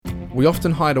We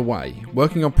often hide away,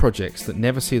 working on projects that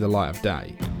never see the light of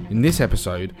day. In this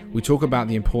episode, we talk about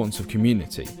the importance of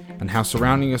community and how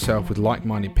surrounding yourself with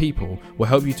like-minded people will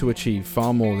help you to achieve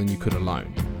far more than you could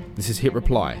alone. This is Hit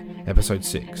Reply, episode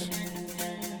 6.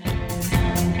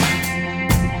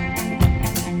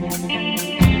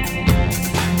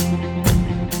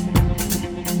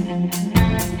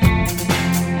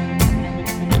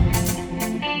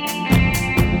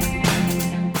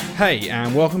 Hey,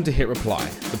 and welcome to Hit Reply,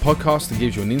 the podcast that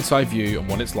gives you an inside view on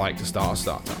what it's like to start a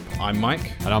startup. I'm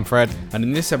Mike. And I'm Fred. And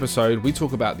in this episode, we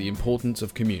talk about the importance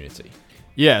of community.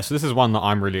 Yeah, so this is one that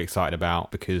I'm really excited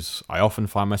about because I often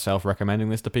find myself recommending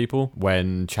this to people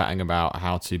when chatting about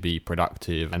how to be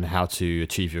productive and how to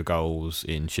achieve your goals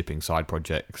in shipping side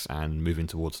projects and moving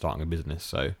towards starting a business.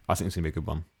 So I think it's going to be a good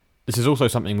one. This is also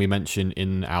something we mention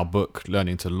in our book,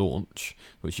 Learning to Launch,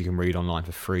 which you can read online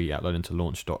for free at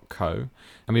learningtolaunch.co.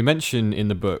 And we mention in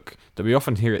the book that we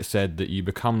often hear it said that you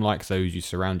become like those you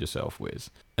surround yourself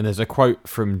with. And there's a quote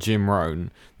from Jim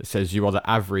Rohn that says, "You are the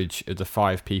average of the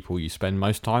 5 people you spend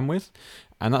most time with."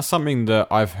 And that's something that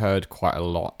I've heard quite a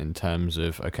lot in terms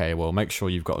of, okay, well, make sure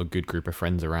you've got a good group of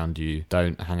friends around you.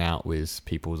 Don't hang out with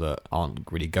people that aren't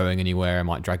really going anywhere and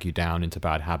might drag you down into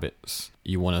bad habits.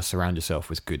 You want to surround yourself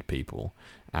with good people.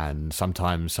 And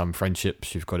sometimes some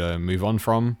friendships you've got to move on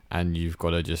from, and you've got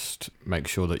to just make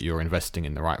sure that you're investing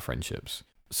in the right friendships.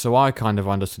 So I kind of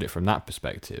understood it from that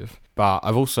perspective, but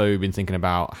I've also been thinking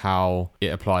about how it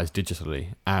applies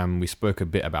digitally, and we spoke a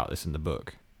bit about this in the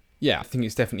book. Yeah, I think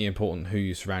it's definitely important who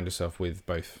you surround yourself with,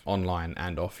 both online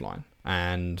and offline.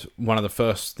 And one of the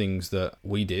first things that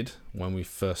we did when we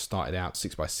first started out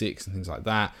 6x6 and things like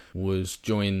that was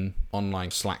join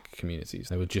online Slack communities.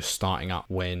 They were just starting up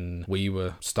when we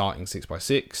were starting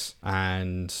 6x6,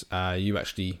 and you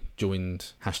actually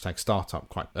joined #startup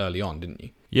quite early on, didn't you?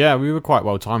 Yeah, we were quite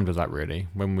well timed with that, really.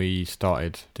 When we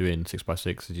started doing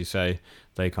 6x6, as you say,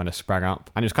 they kind of sprang up.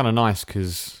 And it was kind of nice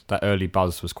because that early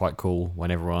buzz was quite cool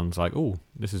when everyone's like, oh,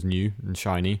 this is new and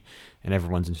shiny, and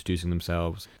everyone's introducing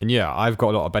themselves. And yeah, I've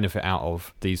got a lot of benefit out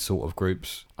of these sort of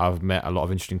groups. I've met a lot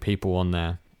of interesting people on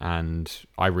there, and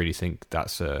I really think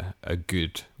that's a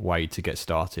good way to get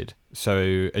started.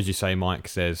 So, as you say,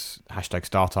 Mike, there's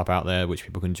 #startup out there, which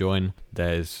people can join.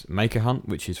 There's Maker Hunt,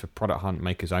 which is for product hunt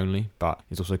makers only, but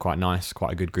it's also quite nice,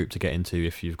 quite a good group to get into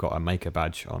if you've got a maker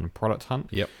badge on Product Hunt.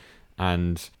 Yep.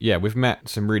 And yeah, we've met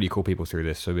some really cool people through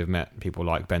this. So we've met people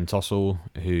like Ben Tossell,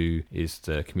 who is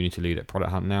the community lead at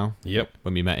Product Hunt now. Yep.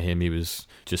 When we met him, he was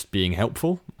just being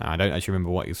helpful. I don't actually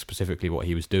remember what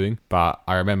he was doing, but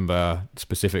I remember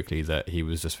specifically that he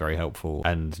was just very helpful.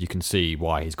 And you can see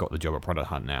why he's got the job at Product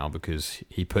Hunt now, because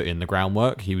he put in the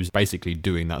groundwork. He was basically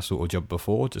doing that sort of job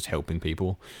before, just helping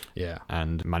people. Yeah.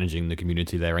 And managing the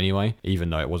community there anyway, even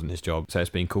though it wasn't his job. So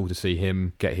it's been cool to see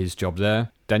him get his job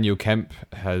there. Daniel Kemp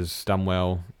has done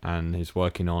well and is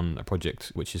working on a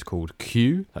project which is called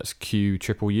Q. That's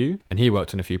QUU. And he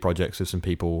worked on a few projects with some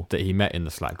people that he met in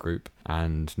the Slack group.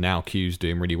 And now Q's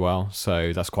doing really well.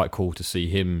 So that's quite cool to see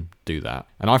him do that.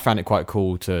 And I found it quite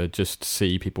cool to just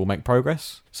see people make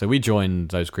progress. So we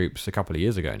joined those groups a couple of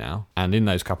years ago now. And in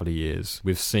those couple of years,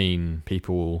 we've seen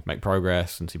people make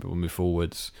progress and see people move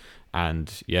forwards.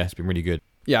 And yeah, it's been really good.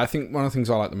 Yeah, I think one of the things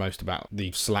I like the most about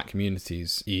the Slack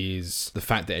communities is the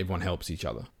fact that everyone helps each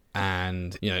other.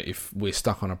 And, you know, if we're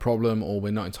stuck on a problem or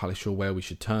we're not entirely sure where we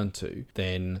should turn to,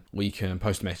 then we can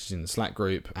post a message in the Slack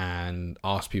group and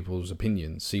ask people's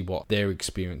opinions, see what their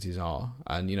experiences are.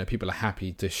 And, you know, people are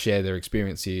happy to share their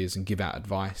experiences and give out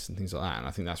advice and things like that. And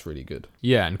I think that's really good.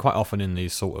 Yeah, and quite often in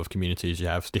these sort of communities, you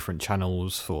have different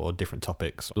channels for different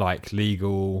topics, like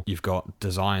legal, you've got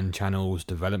design channels,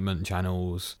 development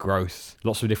channels, growth,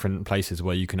 lots of different places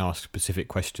where you can ask specific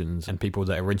questions, and people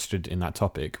that are interested in that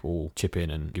topic will chip in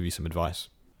and give you some advice.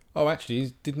 Oh,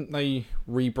 actually, didn't they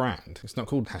rebrand? It's not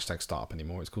called #startup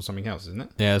anymore. It's called something else, isn't it?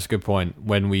 Yeah, that's a good point.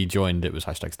 When we joined, it was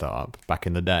 #startup back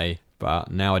in the day. But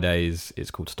nowadays,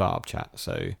 it's called Startup Chat.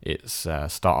 So it's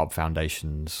Startup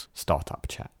Foundation's Startup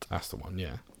Chat. That's the one,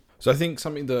 yeah. So I think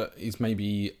something that is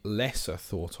maybe lesser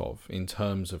thought of in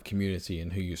terms of community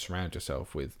and who you surround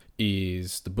yourself with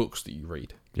is the books that you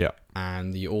read. Yeah.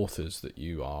 And the authors that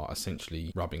you are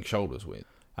essentially rubbing shoulders with.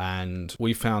 And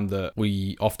we found that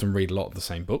we often read a lot of the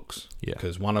same books,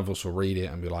 because one of us will read it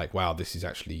and be like, wow, this is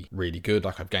actually really good.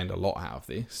 Like, I've gained a lot out of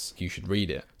this. You should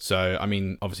read it. So, I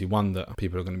mean, obviously one that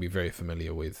people are going to be very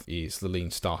familiar with is The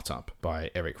Lean Startup by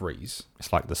Eric Ries.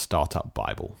 It's like the startup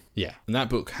Bible. Yeah. And that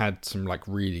book had some like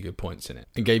really good points in it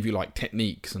and gave you like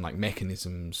techniques and like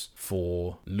mechanisms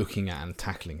for looking at and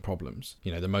tackling problems.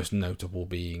 You know, the most notable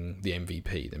being the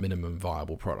MVP, the minimum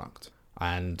viable product.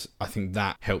 And I think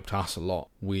that helped us a lot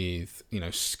with,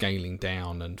 scaling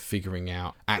down and figuring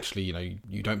out, actually,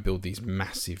 you don't build these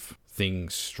massive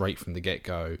things straight from the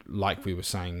get-go. Like we were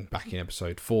saying back in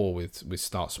episode 4 with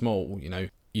Start Small,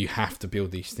 you have to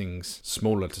build these things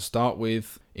smaller to start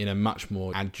with in a much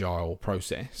more agile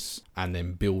process and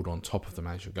then build on top of them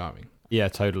as you're going. Yeah,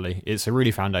 totally. It's a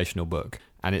really foundational book.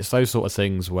 And it's those sort of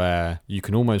things where you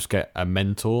can almost get a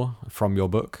mentor from your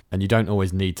book, and you don't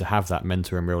always need to have that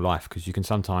mentor in real life, because you can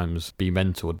sometimes be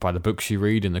mentored by the books you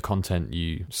read and the content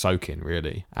you soak in,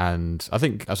 really. And I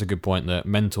think that's a good point, that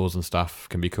mentors and stuff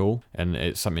can be cool, and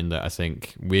it's something that I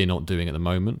think we're not doing at the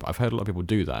moment, but I've heard a lot of people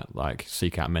do that, like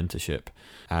seek out mentorship.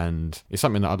 And it's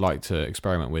something that I'd like to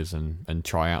experiment with and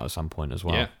try out at some point as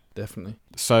well. Yeah, definitely.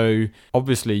 So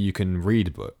obviously you can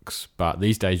read books, but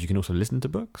these days you can also listen to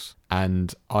books.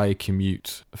 And I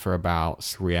commute for about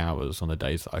 3 hours on the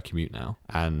days that I commute now.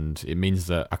 And it means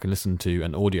that I can listen to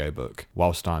an audiobook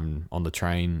whilst I'm on the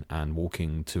train and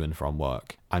walking to and from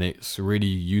work. And it's really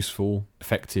useful,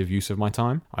 effective use of my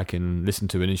time. I can listen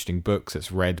to an interesting book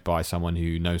that's read by someone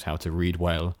who knows how to read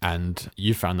well. And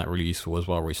you found that really useful as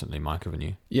well recently, Mike, haven't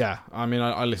you? Yeah, I mean,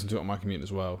 I listen to it on my commute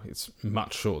as well. It's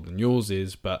much shorter than yours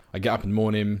is, but I get up in the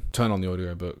morning, turn on the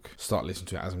audiobook, start listening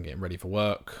to it as I'm getting ready for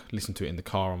work, listen to it in the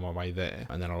car on my way there,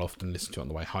 and then I'll often listen to it on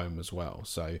the way home as well.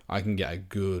 So I can get a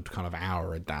good kind of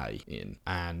hour a day in.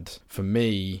 And for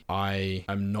me, I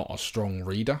am not a strong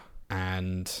reader.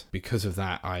 And because of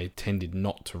that, I tended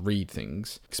not to read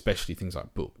things, especially things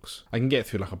like books. I can get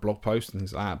through like a blog post and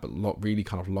things like that, but really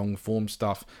kind of long form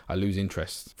stuff, I lose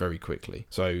interest very quickly.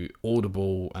 So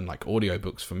Audible and like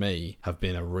audiobooks for me have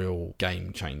been a real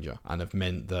game changer, and have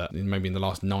meant that maybe in the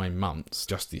last 9 months,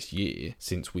 just this year,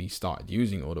 since we started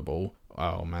using Audible,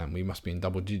 oh man, we must be in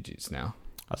double digits now.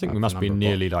 I think we must be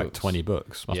nearly like 20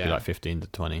 books. Must be like 15 to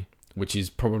 20. Which is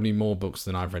probably more books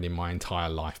than I've read in my entire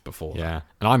life before. Yeah,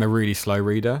 and I'm a really slow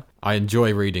reader. I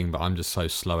enjoy reading, but I'm just so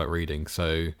slow at reading.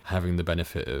 So having the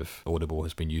benefit of Audible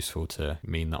has been useful to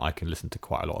mean that I can listen to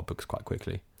quite a lot of books quite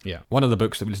quickly. Yeah. One of the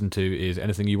books that we listen to is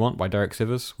Anything You Want by Derek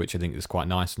Sivers, which I think is quite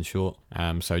nice and short.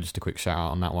 So just a quick shout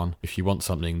out on that one. If you want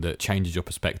something that changes your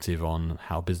perspective on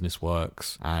how business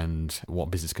works and what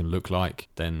business can look like,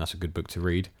 then that's a good book to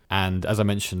read. And as I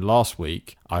mentioned last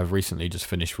week, I've recently just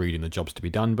finished reading the Jobs to be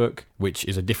Done book, which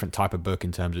is a different type of book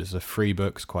in terms of it's a free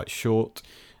book, it's quite short,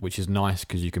 which is nice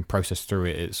because you can process through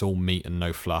it. It's all meat and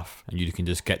no fluff, and you can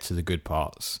just get to the good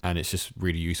parts. And it's just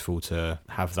really useful to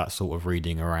have that sort of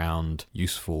reading around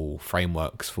useful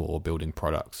frameworks for building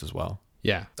products as well.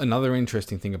 Yeah. Another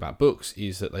interesting thing about books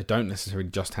is that they don't necessarily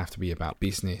just have to be about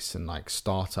business and like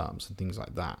startups and things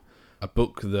like that. A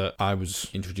book that I was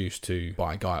introduced to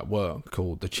by a guy at work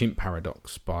called The Chimp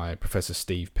Paradox by Professor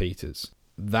Steve Peters.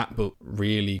 That book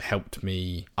really helped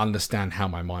me understand how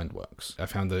my mind works. I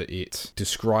found that it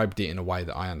described it in a way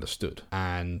that I understood.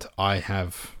 And I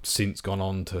have since gone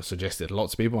on to suggest it to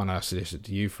lots of people. And I suggested it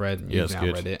to you, Fred, and you've now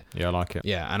read it. Yeah, I like it.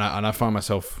 Yeah, and I find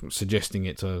myself suggesting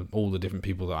it to all the different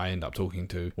people that I end up talking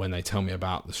to when they tell me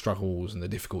about the struggles and the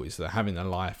difficulties that they have in their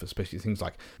life, especially things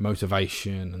like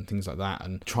motivation and things like that,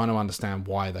 and trying to understand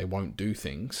why they won't do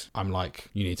things. I'm like,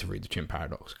 you need to read The Chimp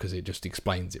Paradox because it just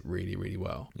explains it really, really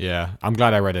well. Yeah, I'm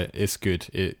glad I read it. It's good.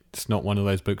 It's not one of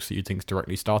those books that you think is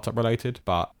directly startup related,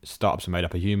 but startups are made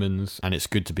up of humans, and it's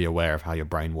good to be aware of how your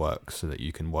brain works so that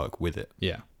you can work with it.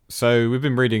 Yeah. So we've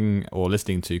been reading or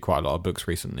listening to quite a lot of books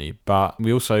recently, but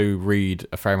we also read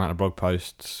a fair amount of blog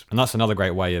posts, and that's another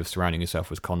great way of surrounding yourself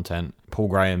with content. Paul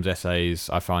Graham's essays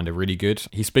I find are really good.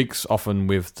 He speaks often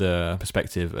with the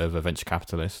perspective of a venture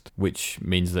capitalist, which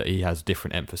means that he has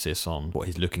different emphasis on what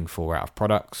he's looking for out of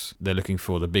products. They're looking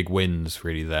for the big wins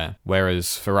really there.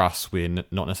 Whereas for us, we're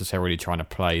not necessarily trying to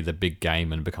play the big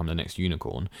game and become the next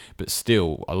unicorn, but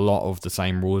still a lot of the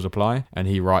same rules apply, and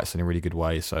he writes in a really good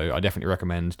way. So I definitely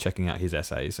recommend checking out his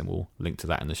essays, and we'll link to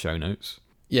that in the show notes.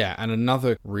 Yeah, and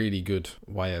another really good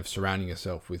way of surrounding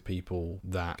yourself with people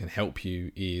that can help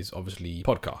you is obviously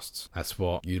podcasts. That's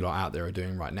what you lot out there are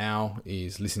doing right now,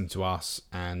 is listening to us,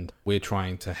 and we're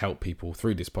trying to help people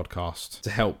through this podcast to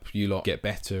help you lot get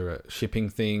better at shipping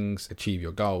things, achieve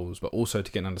your goals, but also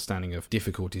to get an understanding of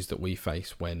difficulties that we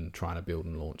face when trying to build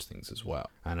and launch things as well.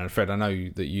 And Fred, I know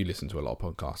that you listen to a lot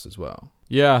of podcasts as well.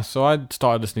 Yeah, so I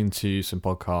started listening to some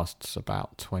podcasts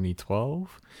about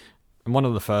 2012. And one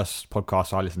of the first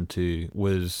podcasts I listened to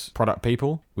was Product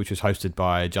People which was hosted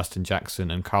by Justin Jackson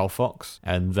and Carl Fox.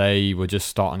 And they were just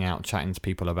starting out chatting to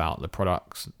people about the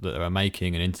products that they were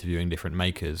making and interviewing different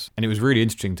makers. And it was really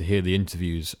interesting to hear the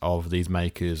interviews of these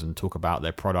makers and talk about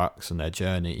their products and their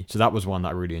journey. So that was one that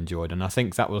I really enjoyed. And I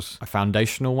think that was a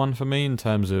foundational one for me in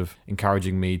terms of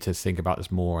encouraging me to think about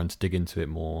this more and to dig into it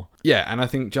more. Yeah, and I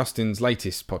think Justin's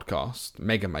latest podcast,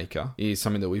 Mega Maker, is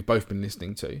something that we've both been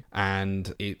listening to.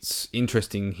 And it's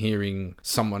interesting hearing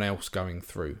someone else going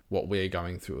through what we're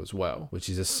going through as well, which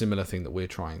is a similar thing that we're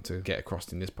trying to get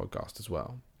across in this podcast as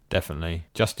well. Definitely.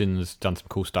 Justin's done some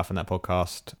cool stuff in that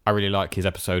podcast. I really like his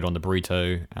episode on the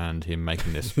burrito and him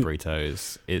making this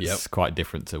burrito. It's quite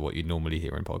different to what you'd normally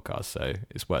hear in podcasts, so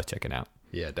it's worth checking out.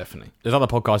 Yeah, definitely. There's other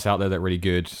podcasts out there that are really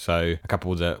good. So a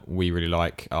couple that we really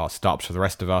like are Startups for the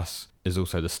Rest of Us. There's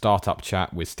also the Startup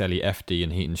Chat with Stelly FD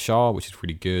and Heaton Shah, which is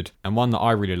really good. And one that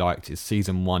I really liked is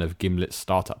season 1 of Gimlet's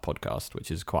Startup Podcast, which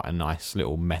is quite a nice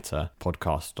little meta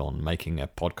podcast on making a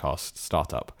podcast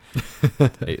startup.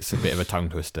 It's a bit of a tongue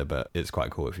twister, but it's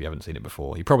quite cool if you haven't seen it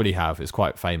before. You probably have. It's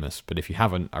quite famous, but if you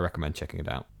haven't, I recommend checking it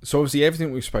out. So obviously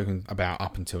everything we've spoken about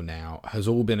up until now has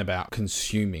all been about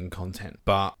consuming content,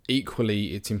 but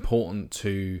equally it's important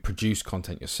to produce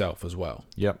content yourself as well.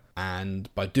 Yep.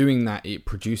 And by doing that, it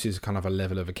produces kind of a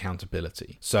level of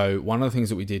accountability. So one of the things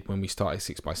that we did when we started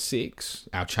 6x6,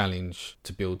 our challenge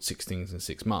to build 6 things in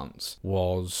 6 months,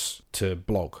 was to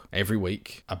blog every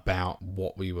week about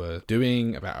what we were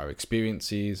doing, about our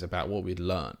experiences, about what we'd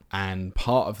learned. And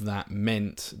part of that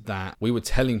meant that we were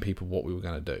telling people what we were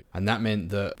going to do. And that meant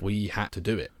that we had to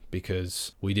do it,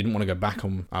 because we didn't want to go back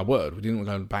on our word. We didn't want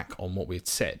to go back on what we had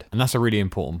said. And that's a really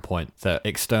important point, that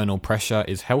external pressure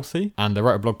is healthy. And I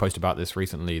wrote a blog post about this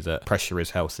recently, that pressure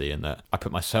is healthy and that I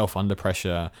put myself under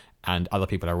pressure and other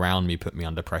people around me put me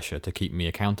under pressure to keep me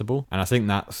accountable. And I think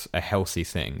that's a healthy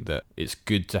thing, that it's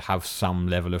good to have some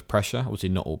level of pressure. Obviously,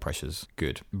 not all pressure's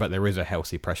good, but there is a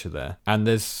healthy pressure there. And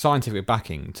there's scientific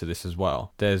backing to this as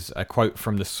well. There's a quote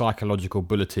from the Psychological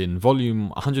Bulletin,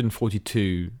 volume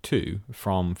 142.2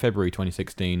 from February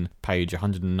 2016, page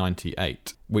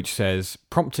 198, which says,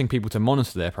 prompting people to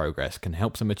monitor their progress can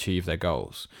help them achieve their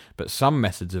goals, but some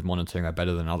methods of monitoring are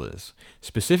better than others.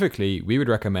 Specifically, we would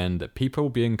recommend that people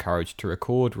be encouraged to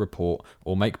record, report,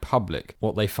 or make public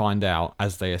what they find out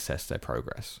as they assess their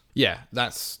progress. Yeah,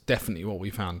 that's definitely what we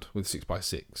found with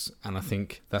 6x6. And I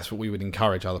think that's what we would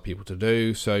encourage other people to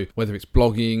do. So whether it's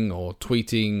blogging or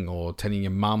tweeting or telling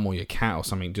your mum or your cat or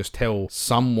something, just tell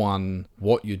someone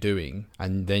what you're doing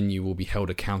and then you will be held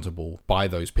accountable by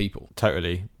those people.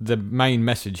 Totally. The main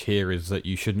message here is that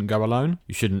you shouldn't go alone.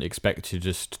 You shouldn't expect to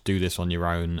just do this on your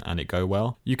own and it go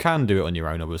well. You can do it on your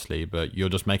own, obviously, but you're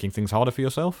just making things harder for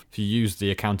yourself. If you use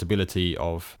the accountability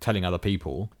of telling other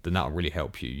people, then that'll really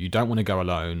help you. You don't want to go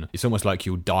alone. It's almost like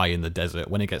you'll die in the desert.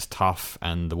 When it gets tough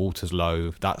and the water's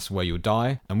low, that's where you'll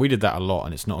die. And we did that a lot,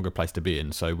 and it's not a good place to be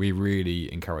in. So we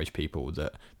really encourage people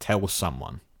that tell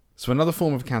someone. So another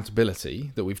form of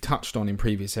accountability that we've touched on in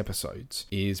previous episodes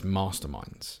is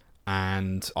masterminds.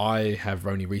 And I have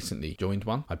only recently joined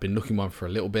one. I'd been looking one for a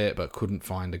little bit, but couldn't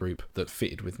find a group that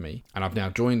fitted with me. And I've now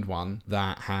joined one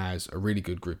that has a really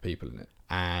good group of people in it.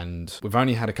 And we've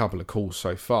only had a couple of calls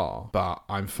so far, but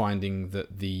I'm finding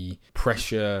that the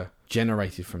pressure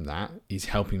generated from that is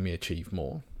helping me achieve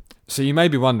more. So you may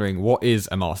be wondering, what is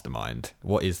a mastermind?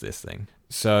 What is this thing?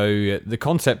 So the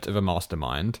concept of a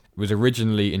mastermind was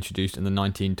originally introduced in the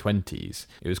 1920s.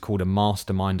 It was called a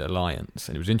mastermind alliance,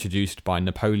 and it was introduced by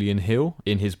Napoleon Hill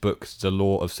in his book The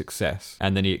Law of Success,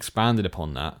 and then he expanded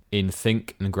upon that in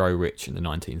Think and Grow Rich in the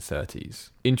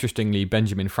 1930s. Interestingly,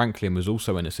 Benjamin Franklin was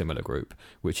also in a similar group,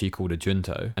 which he called a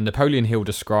junto, and Napoleon Hill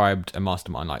described a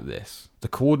mastermind like this: the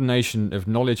coordination of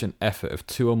knowledge and effort of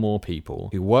 2 or more people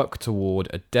who work toward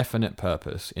a definite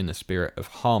purpose in the spirit of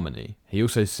harmony. He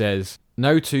also says,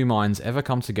 no 2 minds ever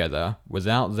come together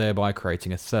without thereby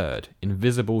creating a third,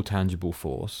 invisible, tangible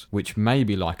force, which may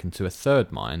be likened to a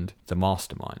third mind, the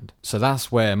mastermind. So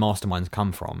that's where masterminds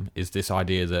come from, is this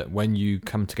idea that when you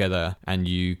come together and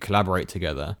you collaborate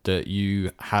together, that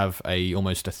you have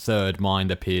almost a third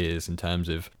mind appears, in terms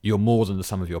of you're more than the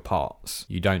sum of your parts.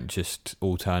 You don't just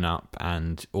all turn up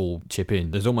and all chip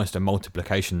in. There's almost a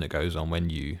multiplication that goes on when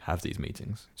you have these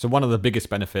meetings. So one of the biggest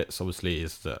benefits, obviously,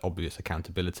 is the obvious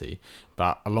accountability.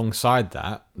 But alongside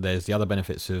that, there's the other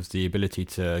benefits of the ability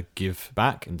to give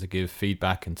back and to give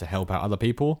feedback and to help out other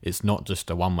people. It's not just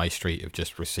a one-way street of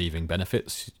just receiving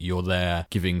benefits. You're there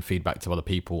giving feedback to other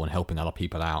people and helping other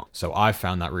people out. So I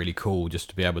found that really cool, just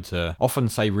to be able to offer often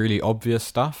say really obvious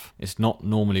stuff. It's not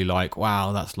normally like,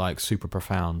 wow, that's like super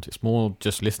profound. It's more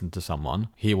just listen to someone,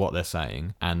 hear what they're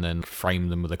saying, and then frame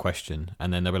them with a question.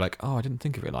 And then they'll be like, oh, I didn't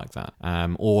think of it like that.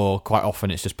 Or quite often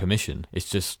it's just permission. It's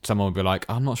just someone will be like,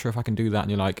 I'm not sure if I can do that.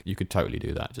 And you're like, you could totally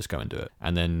do that. Just go and do it.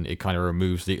 And then it kind of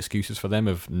removes the excuses for them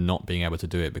of not being able to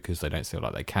do it because they don't feel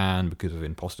like they can, because of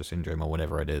imposter syndrome or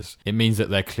whatever it is. It means that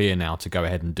they're clear now to go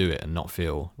ahead and do it and not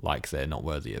feel like they're not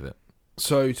worthy of it.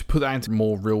 So to put that into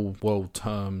more real world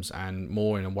terms and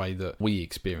more in a way that we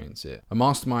experience it, a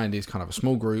mastermind is kind of a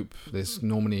small group. There's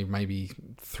normally maybe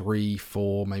 3,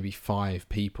 4, maybe 5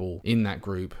 people in that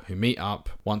group who meet up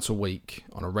once a week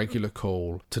on a regular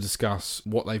call to discuss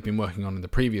what they've been working on in the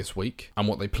previous week and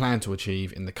what they plan to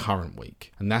achieve in the current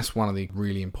week. And that's one of the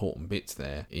really important bits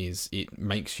there, is it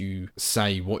makes you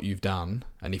say what you've done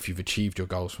and if you've achieved your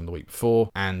goals from the week before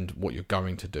and what you're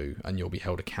going to do, and you'll be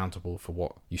held accountable for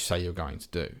what you say you're going to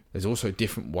do. There's also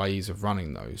different ways of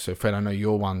running those. So Fred, I know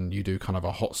your one, you do kind of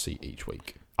a hot seat each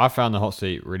week. I found the hot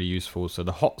seat really useful. So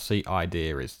the hot seat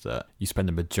idea is that you spend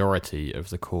the majority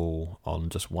of the call on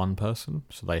just one person.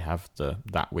 So they have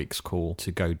that week's call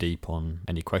to go deep on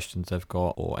any questions they've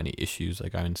got or any issues they're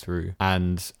going through.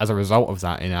 And as a result of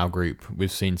that, in our group,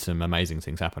 we've seen some amazing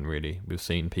things happen, really. We've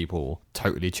seen people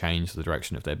totally change the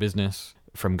direction of their business,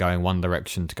 from going one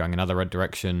direction to going another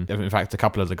direction. In fact, a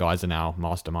couple of the guys in our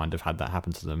mastermind have had that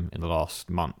happen to them in the last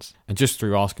months. And just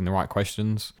through asking the right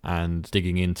questions and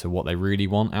digging into what they really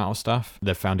want out of stuff,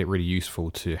 they've found it really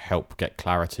useful to help get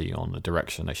clarity on the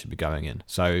direction they should be going in.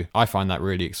 So I find that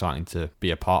really exciting to be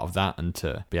a part of that and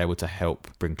to be able to help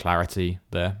bring clarity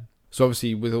there. So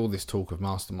obviously with all this talk of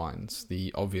masterminds,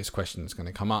 the obvious question that's going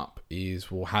to come up is,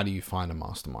 well, how do you find a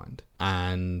mastermind?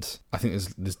 And I think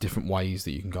there's different ways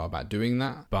that you can go about doing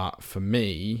that. But for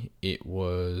me, it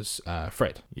was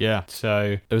Fred. Yeah,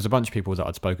 so there was a bunch of people that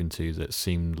I'd spoken to that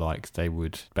seemed like they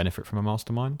would benefit from a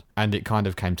mastermind. And it kind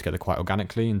of came together quite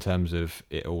organically in terms of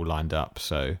it all lined up.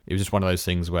 So it was just one of those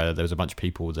things where there was a bunch of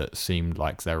people that seemed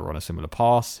like they were on a similar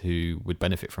path who would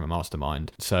benefit from a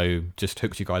mastermind. So just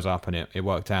hooked you guys up and it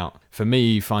worked out. For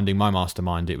me, finding my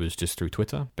mastermind, it was just through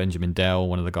Twitter. Benjamin Dell,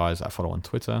 one of the guys that I follow on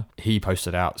Twitter, he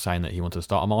posted out saying that he wanted to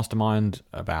start a mastermind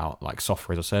about like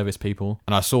software as a service people.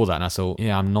 And I saw that and I thought,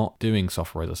 yeah, I'm not doing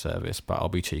software as a service, but I'll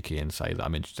be cheeky and say that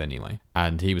I'm interested anyway.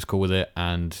 And he was cool with it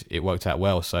and it worked out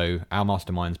well. So our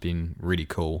mastermind's been really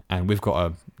cool. And we've got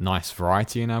a nice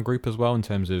variety in our group as well in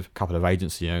terms of a couple of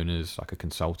agency owners, like a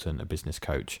consultant, a business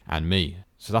coach, and me.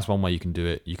 So that's one way you can do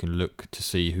it. You can look to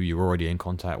see who you're already in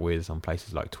contact with on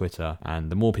places like Twitter.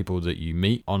 And the more people that you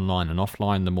meet online and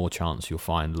offline, the more chance you'll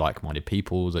find like-minded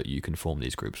people that you can form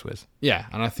these groups with. Yeah,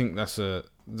 and I think that's the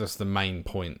main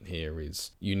point here,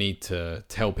 is you need to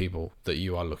tell people that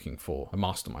you are looking for a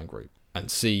mastermind group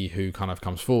and see who kind of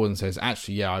comes forward and says,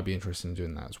 actually, yeah, I'd be interested in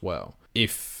doing that as well.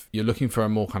 If you're looking for a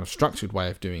more kind of structured way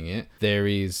of doing it, there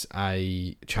is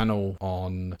a channel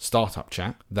on Startup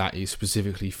Chat that is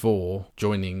specifically for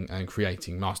joining and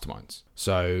creating masterminds.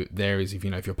 So there is, if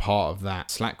you're part of that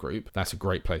Slack group, that's a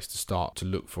great place to start to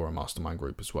look for a mastermind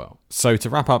group as well. So to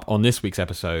wrap up on this week's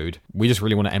episode, we just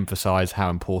really want to emphasize how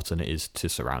important it is to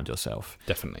surround yourself.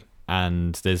 Definitely.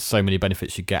 And there's so many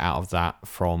benefits you get out of that,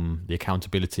 from the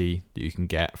accountability that you can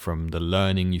get, from the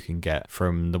learning you can get,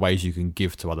 from the ways you can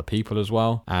give to other people as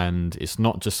well. And it's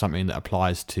not just something that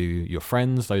applies to your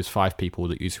friends, those 5 people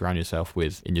that you surround yourself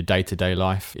with in your day-to-day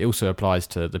life. It also applies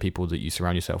to the people that you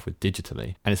surround yourself with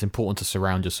digitally. And it's important to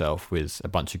surround yourself with a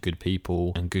bunch of good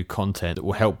people and good content that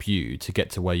will help you to get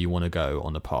to where you want to go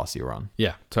on the path you're on.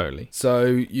 Yeah, totally. So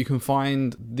you can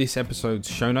find this episode's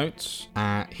show notes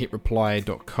at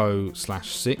hitreply.co/6,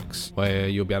 where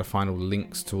you'll be able to find all the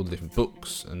links to all the different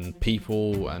books and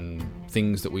people and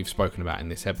things that we've spoken about in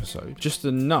this episode. Just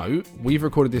a note, we've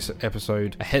recorded this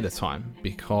episode ahead of time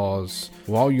because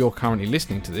while you're currently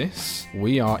listening to this,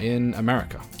 we are in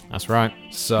America. That's right.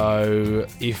 So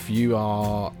if you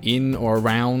are in or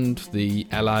around the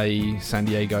LA, San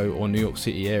Diego or New York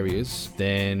City areas,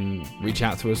 then reach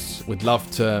out to us. We'd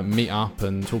love to meet up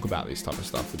and talk about this type of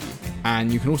stuff with you.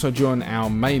 And you can also join our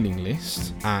mailing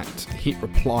list at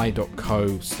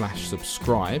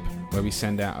hitreply.co/subscribe, where we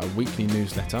send out a weekly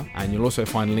newsletter. And you'll also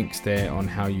find links there on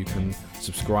how you can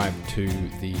subscribe to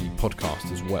the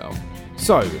podcast as well.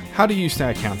 So how do you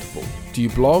stay accountable? Do you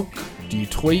blog? Do you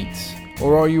tweet?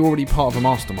 Or are you already part of a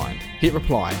mastermind? Hit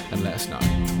reply and let us know.